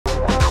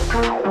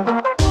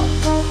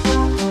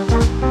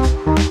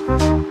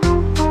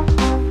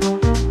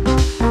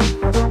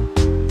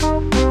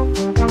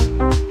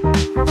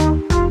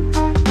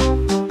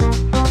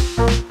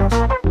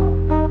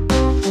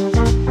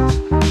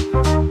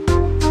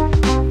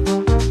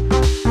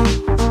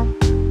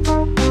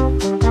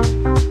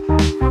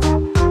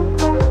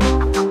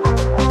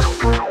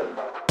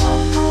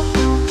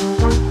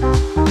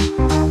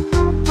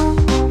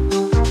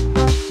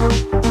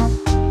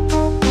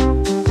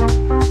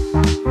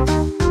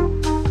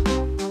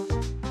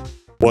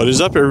What is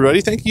up,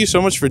 everybody? Thank you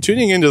so much for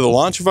tuning into the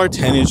launch of our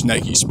 10-inch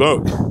Nike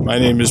Smoke. My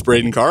name is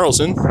Braden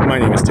Carlson. My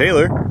name is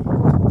Taylor.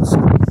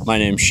 My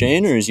name's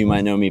Shane, or as you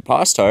might know me,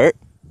 Postart.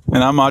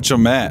 And I'm Macho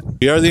Matt.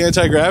 We are the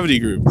Anti-Gravity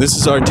Group. This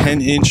is our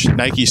 10-inch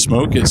Nike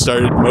Smoke. It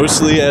started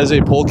mostly as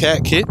a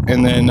polecat kit,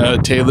 and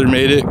then Taylor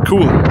made it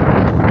cooler.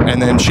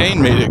 And then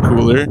Shane made it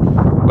cooler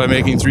by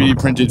making 3D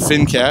printed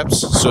fin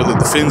caps so that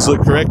the fins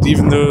look correct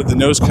even though the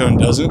nose cone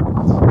doesn't.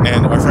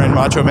 And our friend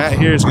Macho Matt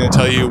here is going to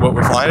tell you what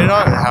we're flying it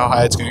on and how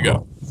high it's going to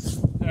go.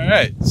 All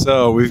right,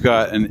 so we've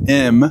got an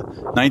M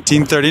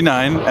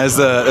 1939 as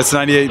that's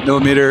 98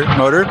 millimeter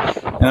motor,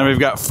 and then we've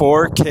got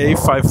 4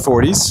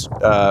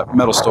 K540s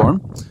Metal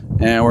Storm,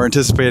 and we're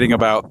anticipating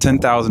about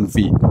 10,000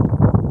 feet.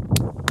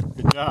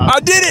 Good job. I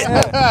did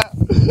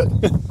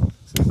it!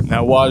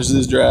 Now watch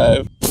this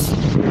drive.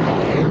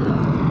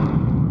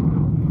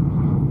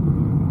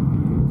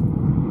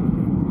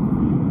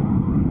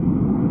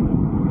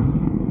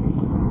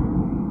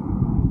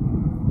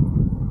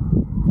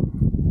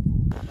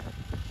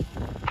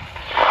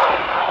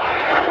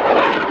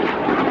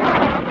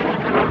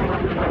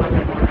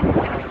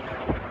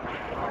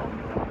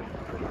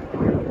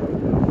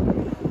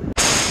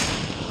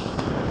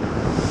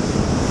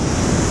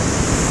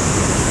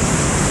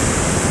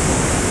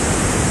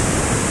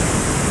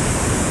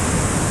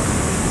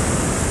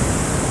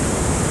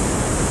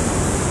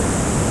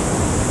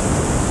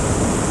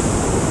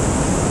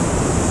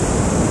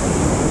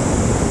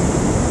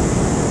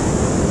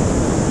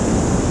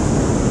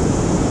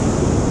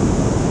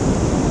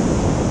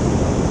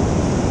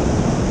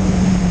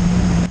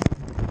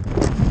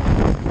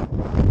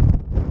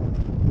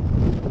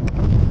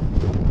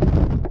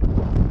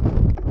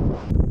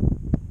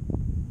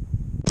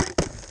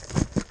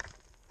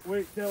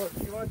 Wait, Taylor,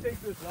 you want to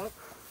take this up?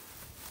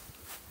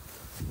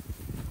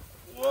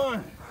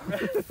 1. I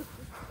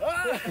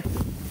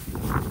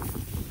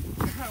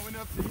went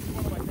up to each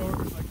one of my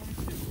coworkers like, let me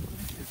see